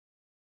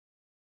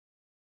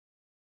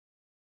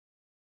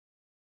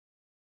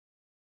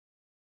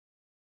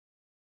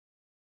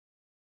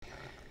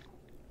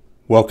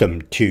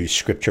Welcome to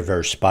Scripture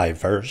Verse by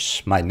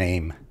Verse. My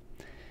name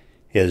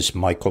is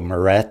Michael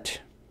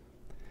Moret.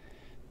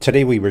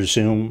 Today we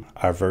resume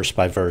our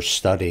verse-by-verse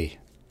study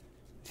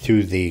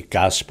through the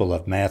Gospel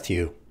of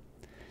Matthew.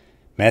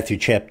 Matthew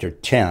chapter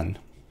 10,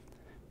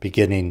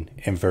 beginning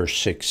in verse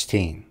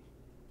 16.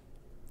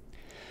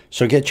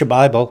 So get your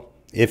Bible,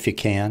 if you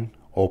can,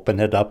 open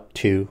it up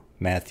to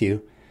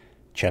Matthew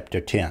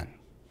chapter 10.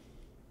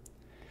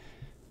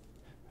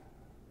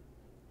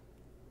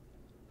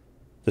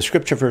 The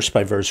Scripture Verse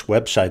by Verse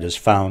website is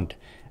found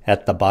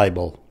at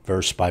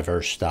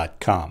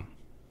thebibleversebyverse.com.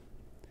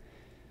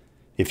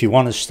 If you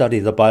want to study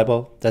the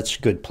Bible, that's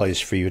a good place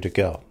for you to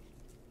go.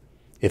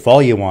 If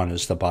all you want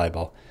is the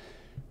Bible,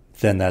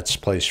 then that's a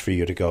place for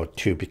you to go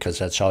too, because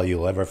that's all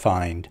you'll ever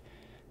find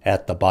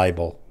at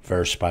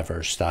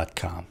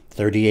thebibleversebyverse.com.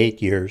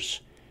 38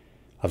 years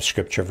of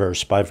Scripture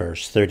Verse by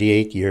Verse,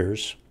 38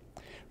 years,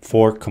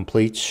 4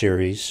 complete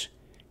series,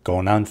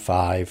 going on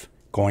 5,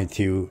 going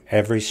through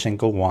every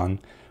single one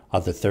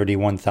of the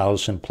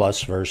 31,000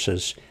 plus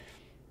verses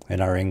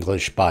in our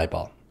English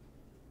Bible.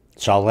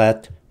 It's all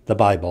at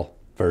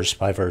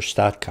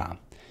thebibleversebyverse.com,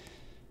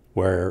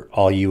 where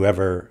all you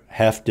ever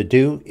have to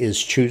do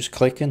is choose,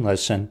 click, and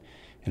listen,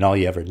 and all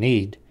you ever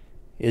need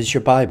is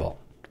your Bible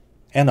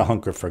and a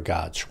hunger for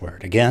God's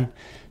Word. Again,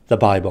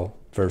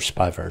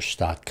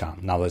 thebibleversebyverse.com.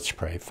 Now let's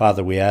pray.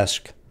 Father, we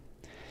ask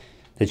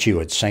that you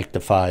would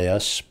sanctify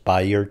us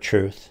by your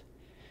truth.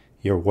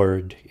 Your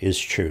word is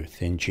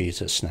truth. In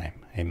Jesus'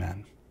 name,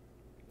 amen.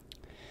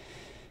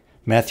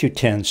 Matthew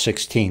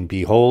 10:16.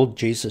 Behold,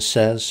 Jesus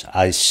says,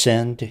 I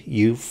send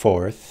you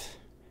forth,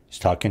 he's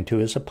talking to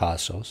his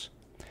apostles,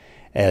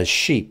 as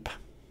sheep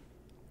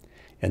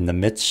in the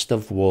midst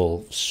of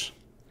wolves.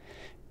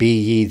 Be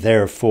ye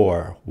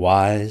therefore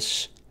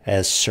wise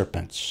as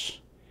serpents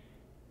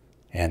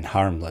and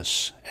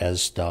harmless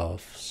as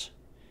doves.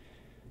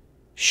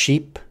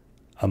 Sheep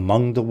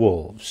among the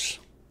wolves,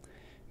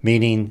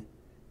 meaning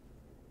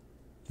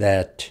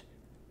that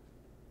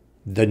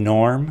the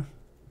norm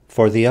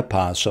for the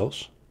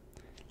apostles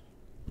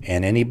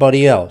and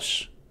anybody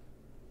else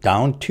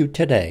down to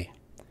today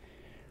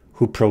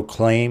who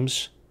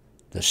proclaims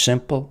the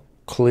simple,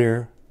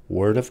 clear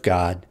Word of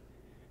God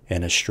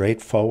in a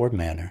straightforward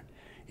manner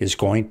is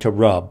going to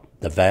rub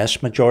the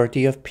vast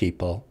majority of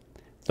people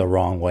the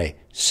wrong way.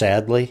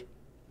 Sadly,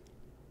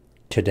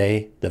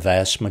 today the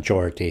vast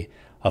majority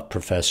of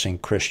professing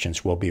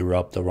Christians will be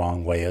rubbed the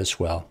wrong way as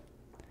well.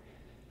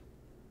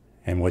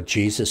 And what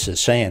Jesus is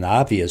saying,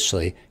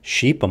 obviously,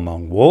 sheep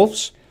among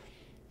wolves,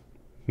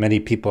 many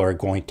people are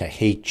going to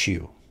hate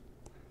you.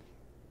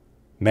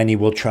 Many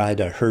will try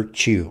to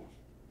hurt you.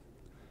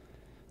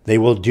 They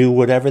will do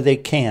whatever they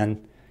can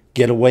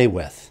get away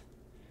with,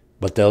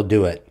 but they'll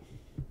do it.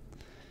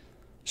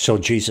 So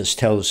Jesus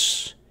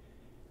tells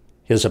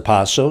his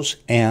apostles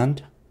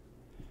and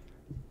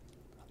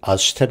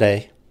us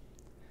today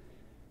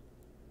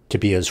to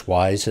be as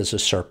wise as a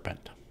serpent,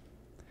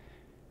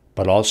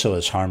 but also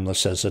as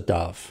harmless as a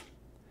dove.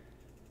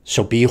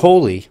 So be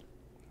holy.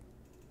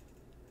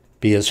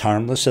 Be as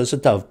harmless as a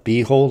dove.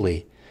 Be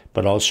holy,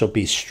 but also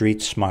be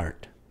street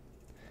smart.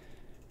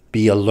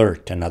 Be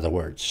alert, in other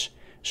words,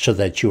 so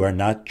that you are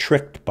not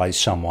tricked by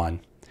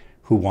someone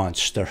who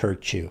wants to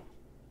hurt you.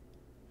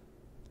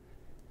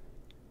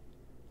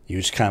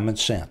 Use common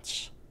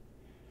sense.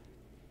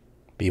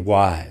 Be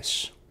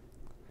wise.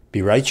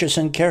 Be righteous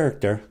in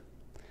character.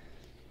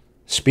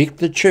 Speak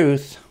the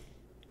truth.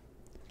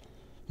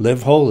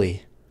 Live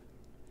holy,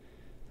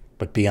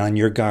 but be on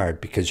your guard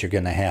because you're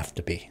going to have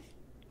to be.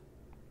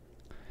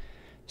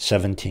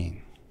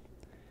 17.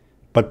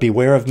 But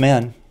beware of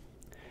men,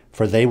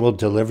 for they will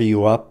deliver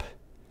you up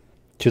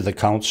to the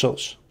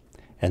councils,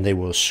 and they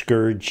will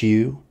scourge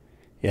you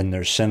in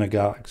their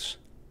synagogues.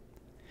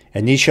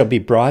 And ye shall be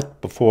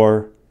brought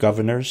before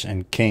governors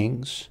and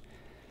kings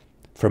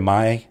for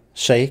my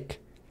sake,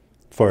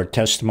 for a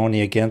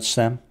testimony against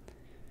them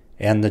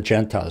and the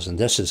Gentiles. And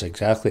this is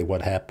exactly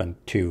what happened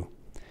to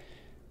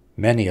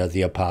many of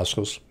the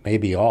apostles,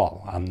 maybe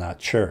all, I'm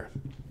not sure.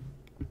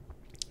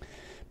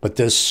 But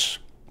this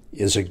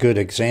is a good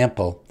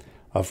example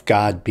of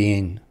God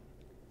being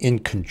in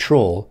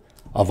control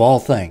of all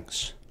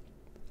things,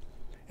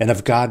 and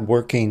of God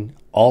working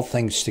all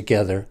things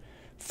together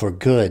for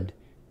good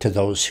to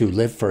those who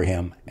live for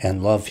him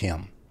and love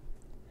him.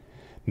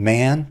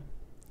 Man,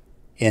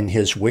 in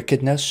his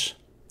wickedness,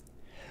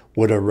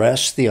 would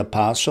arrest the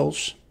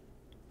apostles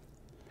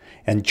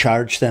and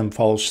charge them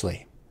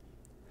falsely.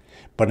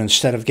 But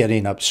instead of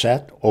getting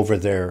upset over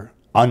their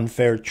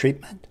unfair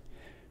treatment,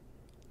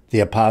 the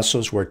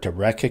apostles were to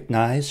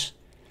recognize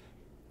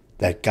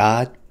that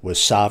God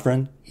was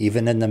sovereign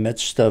even in the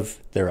midst of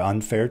their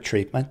unfair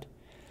treatment.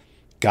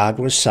 God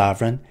was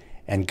sovereign,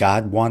 and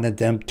God wanted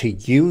them to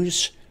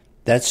use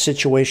that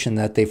situation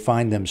that they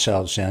find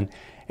themselves in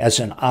as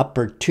an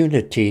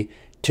opportunity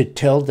to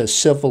tell the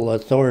civil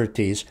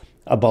authorities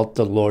about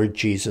the Lord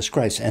Jesus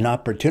Christ, an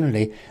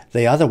opportunity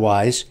they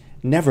otherwise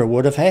never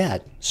would have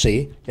had,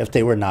 see, if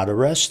they were not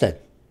arrested.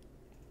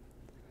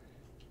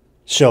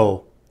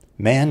 So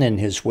Man in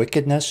his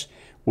wickedness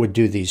would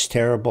do these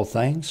terrible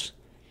things,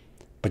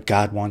 but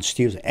God wants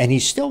to use it. And he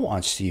still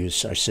wants to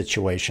use our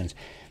situations,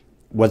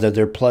 whether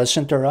they're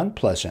pleasant or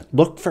unpleasant.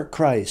 Look for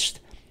Christ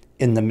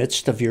in the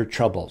midst of your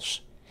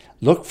troubles.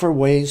 Look for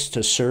ways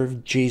to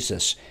serve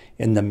Jesus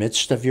in the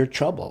midst of your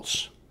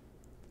troubles,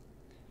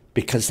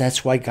 because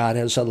that's why God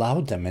has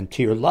allowed them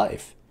into your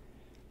life.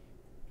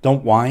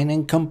 Don't whine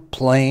and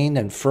complain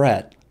and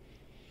fret.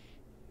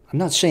 I'm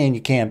not saying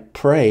you can't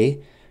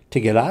pray to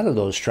get out of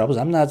those troubles.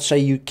 I'm not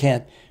saying you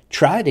can't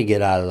try to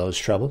get out of those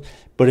troubles.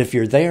 But if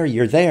you're there,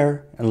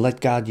 and let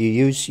God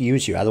use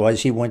you.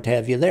 Otherwise, he wouldn't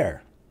have you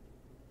there.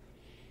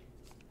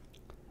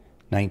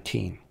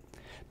 19.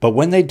 But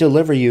when they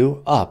deliver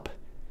you up,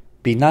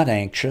 be not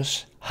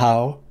anxious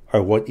how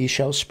or what ye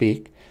shall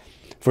speak,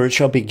 for it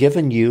shall be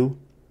given you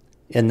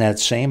in that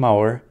same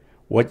hour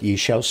what ye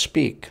shall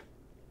speak.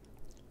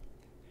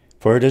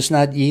 For it is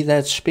not ye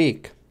that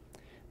speak,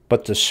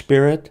 but the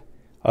Spirit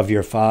of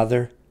your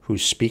Father who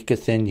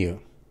speaketh in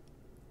you.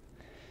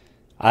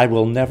 I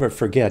will never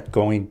forget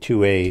going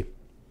to a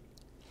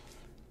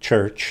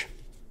church.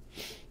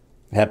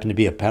 It happened to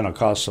be a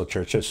Pentecostal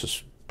church. This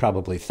was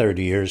probably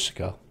 30 years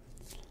ago.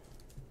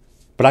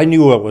 But I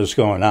knew what was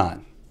going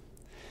on.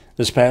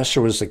 This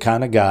pastor was the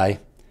kind of guy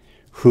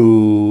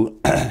who,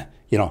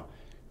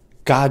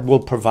 God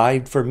will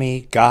provide for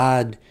me.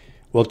 God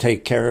will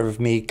take care of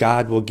me.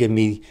 God will give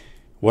me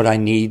what I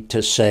need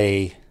to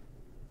say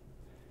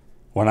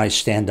when I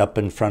stand up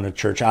in front of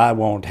church. I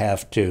won't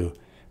have to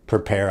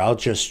prepare. I'll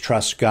just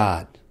trust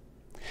God.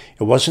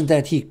 It wasn't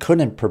that he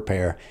couldn't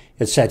prepare.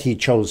 It's that he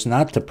chose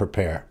not to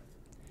prepare.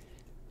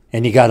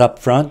 And he got up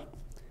front,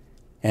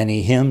 and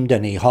he hemmed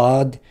and he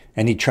hawed,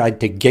 and he tried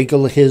to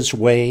giggle his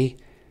way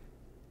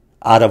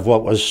out of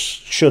what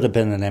should have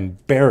been an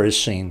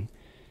embarrassing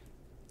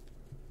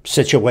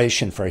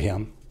situation for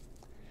him.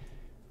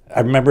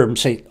 I remember him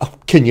saying, "Oh,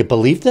 can you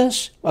believe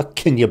this?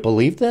 Can you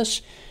believe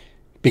this?"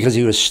 Because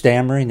he was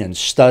stammering and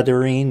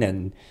stuttering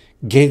and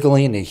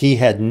giggling, and he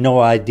had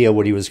no idea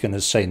what he was going to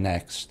say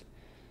next.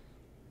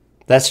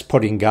 That's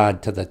putting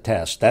God to the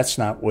test. That's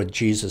not what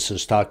Jesus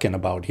is talking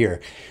about here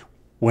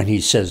when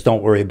he says,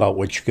 don't worry about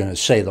what you're going to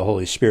say. The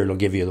Holy Spirit will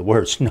give you the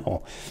words.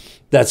 No,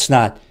 that's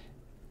not.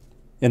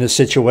 In a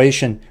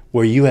situation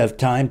where you have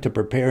time to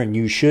prepare, and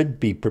you should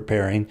be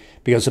preparing,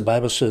 because the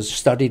Bible says,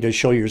 study to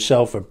show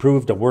yourself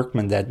approved, a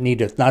workman that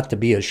needeth not to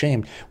be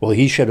ashamed. Well,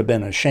 he should have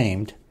been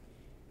ashamed.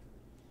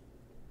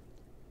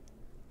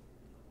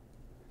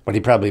 But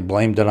he probably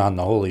blamed it on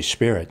the Holy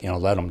Spirit,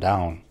 let him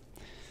down,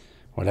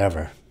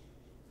 whatever.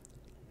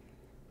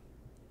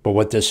 But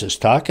what this is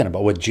talking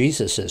about, what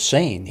Jesus is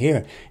saying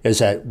here, is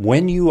that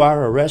when you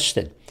are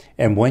arrested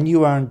and when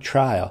you are on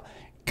trial,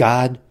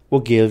 God will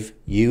give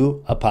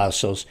you,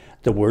 apostles,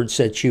 the words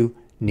that you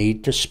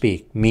need to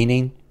speak,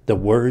 meaning the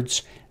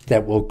words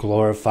that will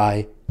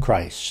glorify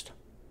Christ.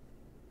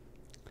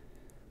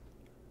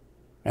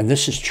 And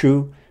this is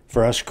true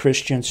for us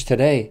Christians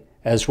today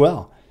as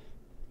well.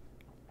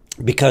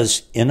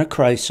 Because in a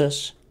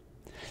crisis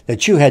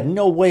that you had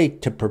no way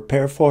to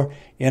prepare for,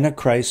 in a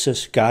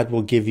crisis, God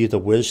will give you the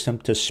wisdom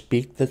to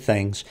speak the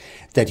things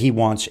that he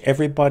wants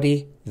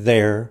everybody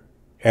there,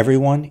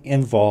 everyone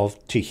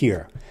involved, to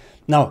hear.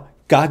 Now,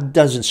 God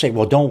doesn't say,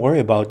 well, don't worry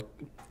about,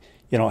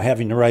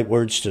 having the right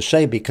words to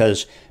say,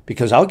 because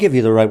I'll give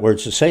you the right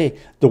words to say,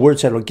 the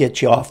words that will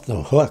get you off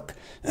the hook,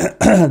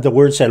 the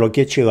words that will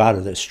get you out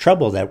of this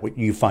trouble that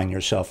you find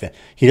yourself in.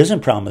 He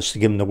doesn't promise to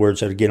give them the words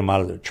that will get them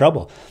out of the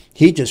trouble.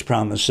 He just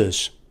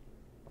promises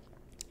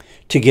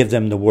to give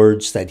them the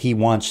words that he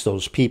wants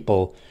those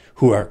people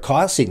who are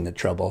causing the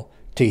trouble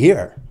to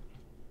hear.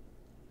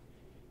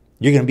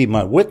 You're going to be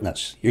my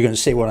witness. You're going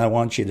to say what I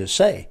want you to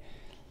say.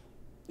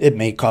 It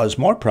may cause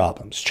more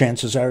problems.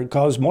 Chances are it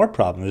caused more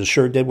problems. It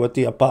sure did with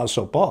the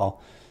Apostle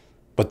Paul.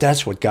 But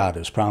that's what God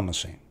is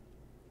promising.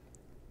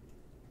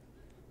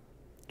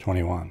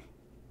 21.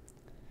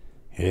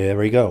 Here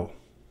we go.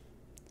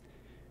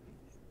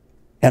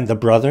 And the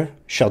brother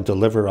shall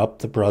deliver up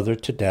the brother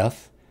to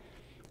death,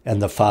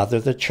 and the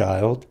father the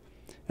child,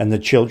 and the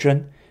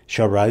children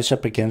shall rise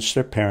up against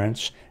their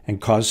parents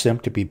and cause them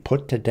to be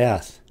put to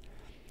death.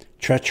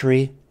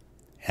 Treachery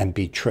and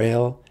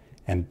betrayal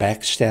and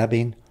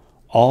backstabbing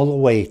all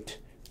await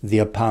the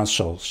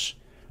apostles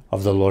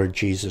of the Lord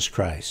Jesus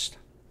Christ.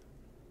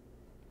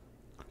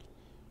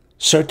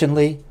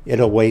 Certainly it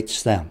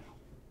awaits them,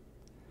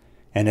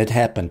 and it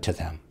happened to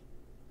them.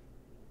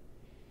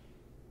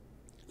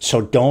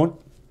 So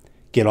don't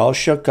get all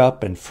shook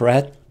up and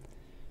fret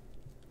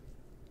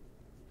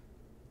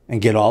and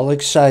get all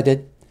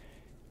excited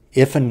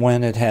if and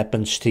when it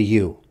happens to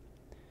you,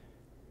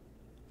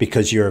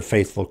 because you're a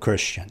faithful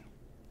Christian,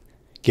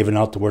 giving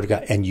out the Word of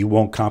God, and you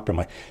won't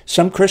compromise.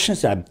 Some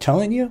Christians, I'm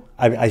telling you,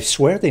 I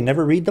swear they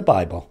never read the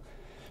Bible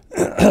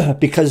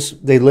because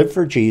they live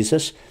for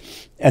Jesus,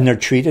 and they're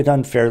treated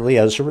unfairly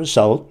as a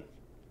result,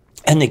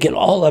 and they get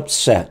all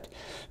upset.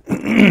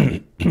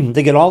 They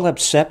get all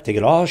upset. They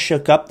get all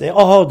shook up.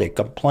 They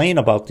complain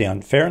about the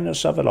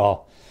unfairness of it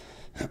all.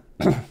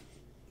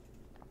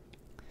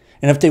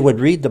 And if they would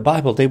read the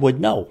Bible, they would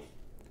know.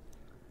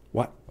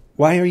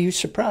 Why are you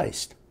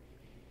surprised?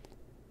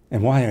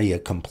 And why are you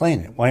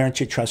complaining? Why aren't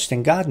you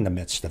trusting God in the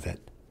midst of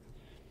it?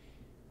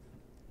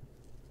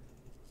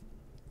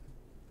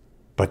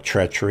 But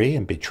treachery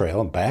and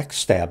betrayal and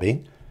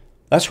backstabbing,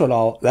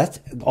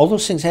 all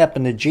those things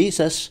happen to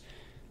Jesus.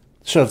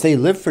 So if they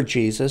live for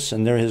Jesus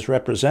and they're his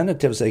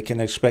representatives, they can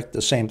expect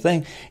the same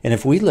thing. And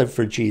if we live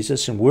for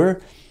Jesus and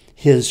we're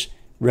his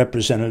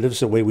representatives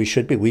the way we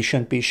should be, we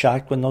shouldn't be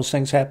shocked when those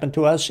things happen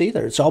to us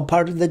either. It's all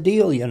part of the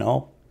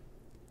deal,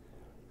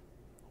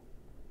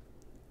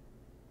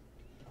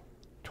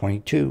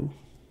 22.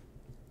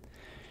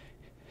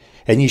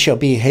 And ye shall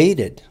be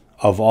hated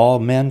of all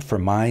men for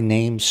my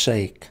name's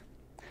sake,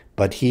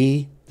 but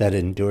he that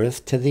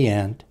endureth to the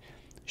end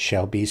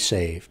shall be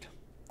saved.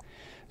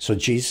 So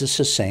Jesus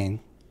is saying,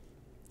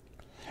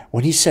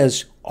 when he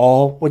says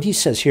what he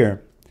says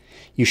here,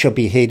 you shall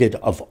be hated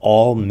of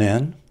all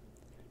men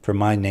for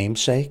my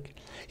name's sake.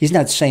 He's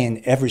not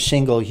saying every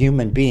single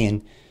human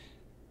being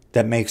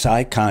that makes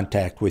eye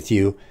contact with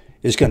you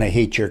is going to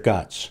hate your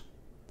guts.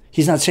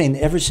 He's not saying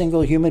every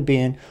single human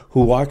being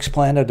who walks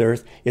planet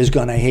Earth is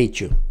going to hate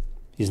you.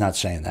 He's not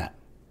saying that.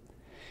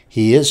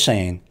 He is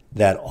saying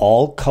that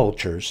all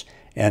cultures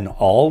and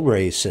all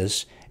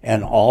races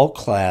and all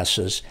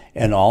classes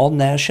and all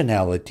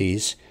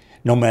nationalities,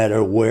 no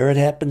matter where it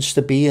happens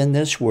to be in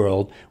this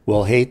world,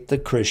 will hate the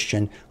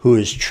Christian who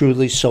is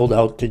truly sold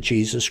out to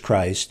Jesus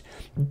Christ.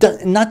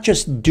 Not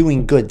just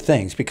doing good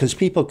things, because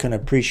people can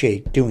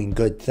appreciate doing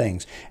good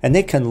things, and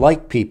they can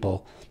like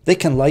people. They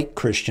can like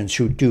Christians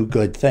who do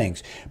good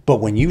things.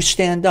 But when you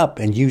stand up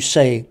and you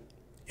say,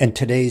 in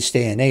today's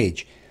day and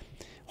age,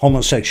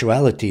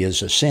 homosexuality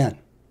is a sin,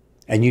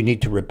 and you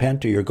need to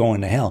repent or you're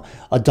going to hell.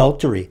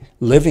 Adultery,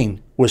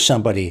 living with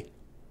somebody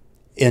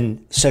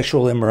in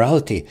sexual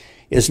immorality,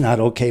 is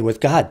not okay with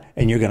God,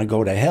 and you're going to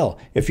go to hell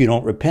if you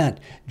don't repent.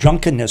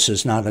 Drunkenness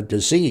is not a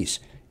disease.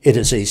 It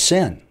is a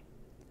sin.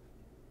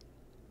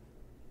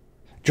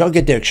 Drug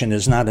addiction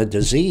is not a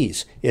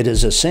disease. It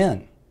is a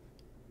sin.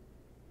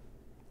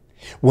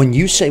 When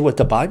you say what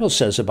the Bible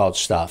says about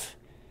stuff,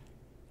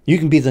 you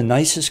can be the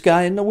nicest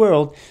guy in the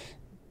world,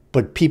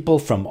 but people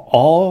from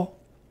all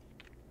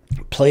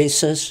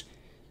places,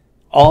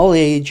 all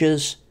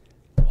ages,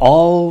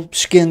 all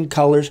skin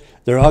colors,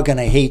 they're all going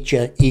to hate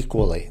you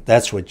equally.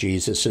 That's what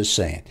Jesus is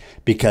saying,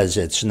 because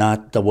it's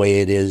not the way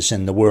it is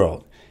in the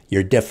world.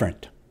 You're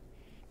different.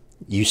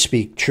 You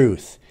speak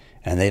truth,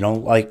 and they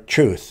don't like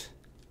truth.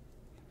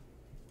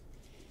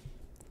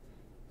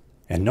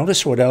 And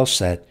notice what else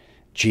that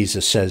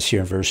Jesus says here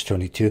in verse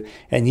 22,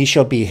 and ye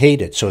shall be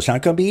hated. So it's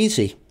not going to be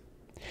easy.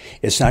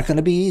 It's not going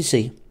to be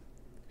easy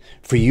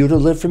for you to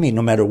live for me.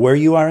 No matter where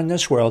you are in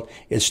this world,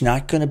 it's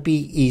not going to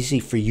be easy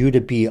for you to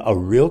be a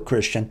real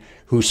Christian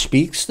who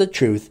speaks the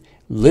truth,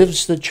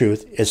 lives the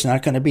truth. It's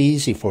not going to be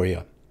easy for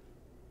you.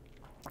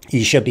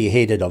 Ye shall be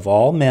hated of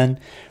all men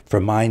for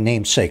my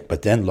name's sake.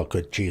 But then look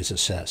what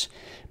Jesus says.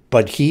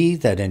 But he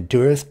that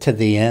endureth to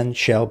the end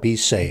shall be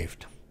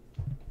saved.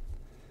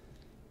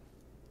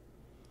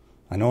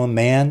 I know a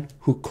man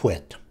who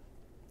quit.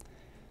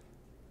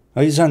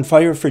 Well, he's on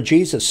fire for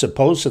Jesus,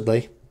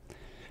 supposedly,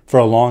 for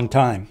a long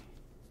time.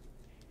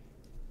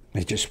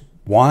 They just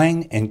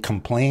whined and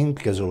complained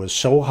because it was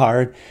so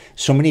hard.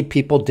 So many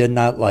people did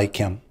not like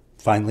him.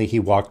 Finally, he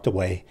walked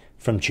away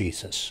from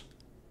Jesus.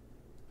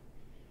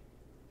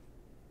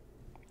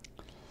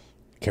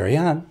 Carry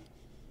on.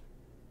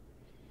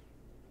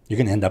 You're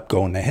going to end up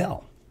going to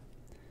hell.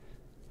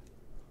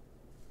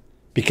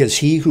 Because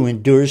he who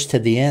endures to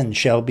the end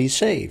shall be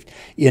saved.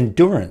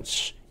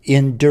 Endurance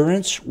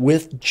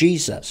with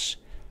Jesus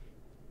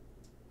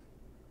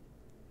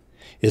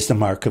is the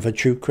mark of a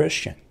true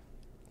Christian.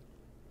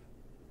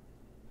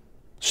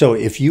 So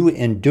if you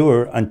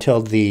endure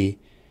until the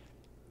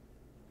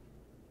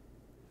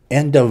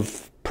end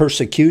of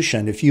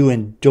persecution, if you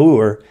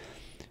endure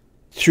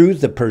through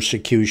the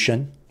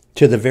persecution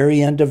to the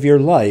very end of your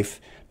life,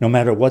 no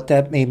matter what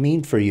that may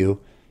mean for you,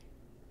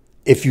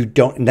 if you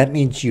don't, and that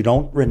means you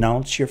don't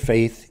renounce your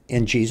faith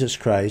in Jesus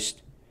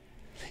Christ,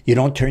 you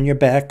don't turn your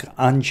back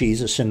on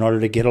Jesus in order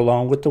to get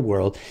along with the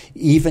world,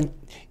 even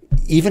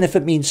if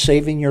it means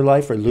saving your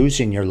life or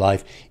losing your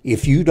life,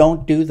 if you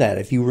don't do that,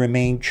 if you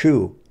remain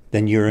true,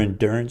 then your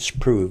endurance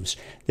proves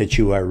that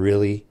you are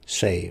really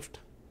saved.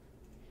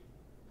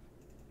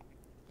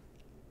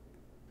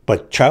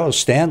 But Charles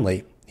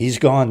Stanley, he's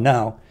gone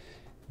now,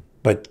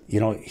 but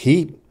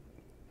he's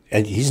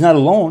not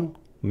alone.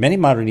 Many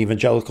modern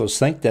evangelicals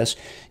think this.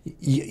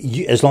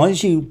 As long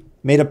as you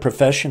made a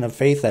profession of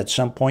faith at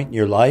some point in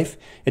your life,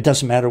 it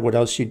doesn't matter what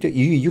else you do.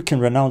 You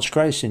can renounce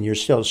Christ and you're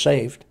still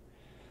saved.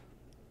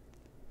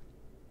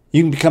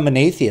 You can become an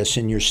atheist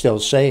and you're still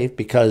saved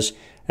because,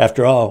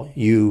 after all,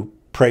 you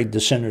prayed the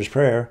sinner's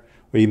prayer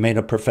or you made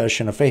a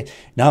profession of faith.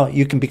 Now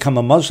you can become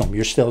a Muslim.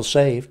 You're still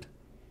saved.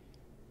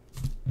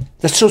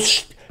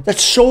 That's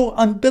That's so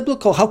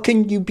unbiblical. How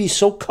can you be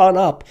so caught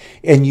up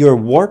in your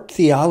warped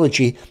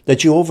theology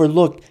that you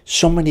overlook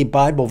so many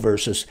Bible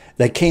verses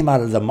that came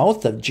out of the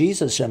mouth of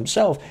Jesus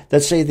himself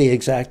that say the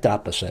exact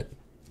opposite?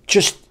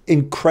 Just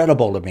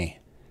incredible to me.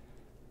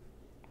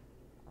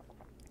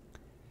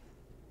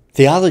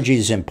 Theology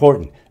is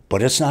important,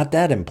 but it's not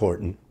that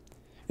important.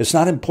 It's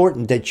not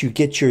important that you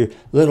get your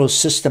little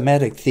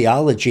systematic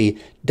theology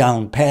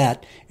down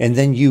pat and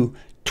then you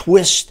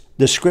twist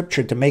the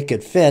scripture to make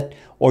it fit,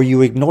 or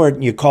you ignore it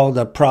and you call it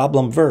a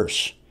problem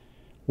verse,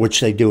 which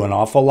they do an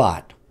awful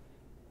lot.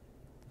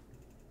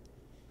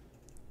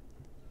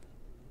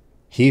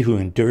 He who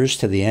endures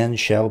to the end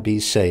shall be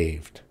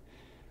saved.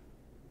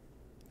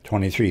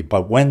 23.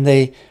 But when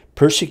they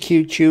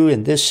persecute you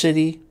in this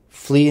city,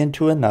 flee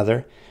into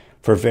another.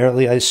 For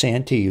verily I say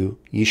unto you,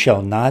 ye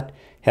shall not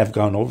have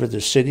gone over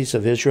the cities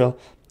of Israel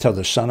till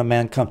the Son of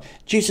Man comes.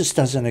 Jesus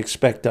doesn't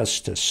expect us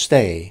to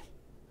stay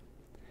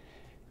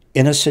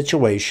in a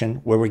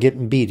situation where we're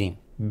getting beaten,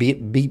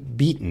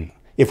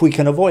 if we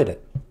can avoid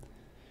it.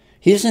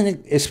 He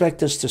doesn't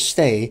expect us to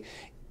stay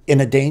in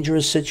a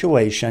dangerous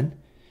situation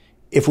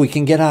if we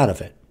can get out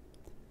of it.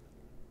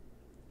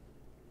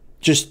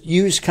 Just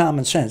use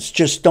common sense.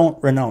 Just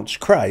don't renounce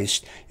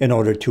Christ in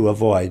order to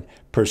avoid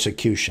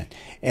persecution.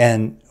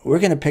 And we're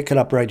going to pick it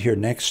up right here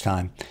next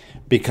time,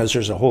 because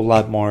there's a whole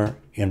lot more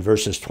in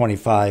verses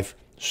 23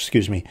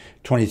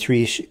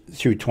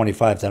 through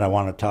 25 that I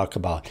want to talk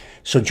about.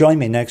 So join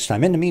me next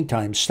time. In the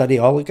meantime, study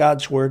all of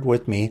God's Word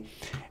with me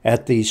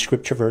at the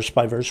Scripture Verse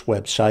by Verse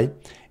website,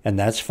 and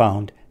that's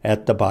found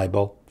at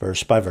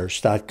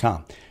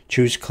thebibleversebyverse.com.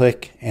 Choose,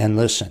 click, and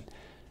listen.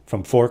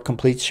 From 4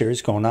 complete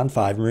series going on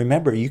 5. And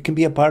remember, you can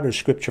be a part of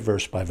Scripture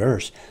Verse by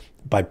Verse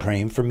by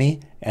praying for me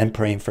and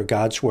praying for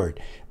God's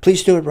Word.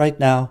 Please do it right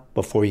now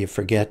before you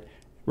forget.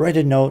 Write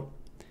a note,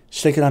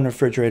 stick it on the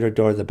refrigerator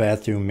door, the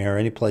bathroom mirror,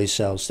 any place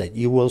else that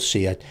you will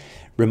see it,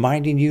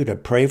 reminding you to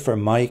pray for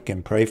Mike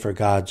and pray for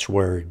God's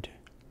Word.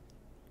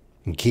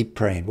 And keep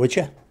praying, would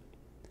you?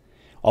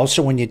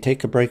 Also, when you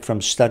take a break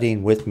from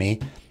studying with me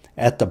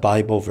at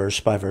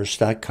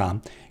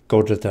thebibleversebyverse.com,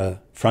 go to the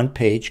front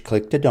page,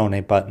 click the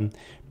donate button,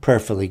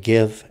 prayerfully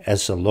give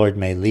as the Lord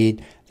may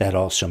lead. That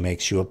also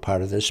makes you a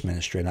part of this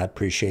ministry, and I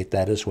appreciate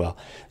that as well.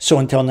 So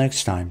until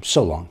next time,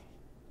 so long.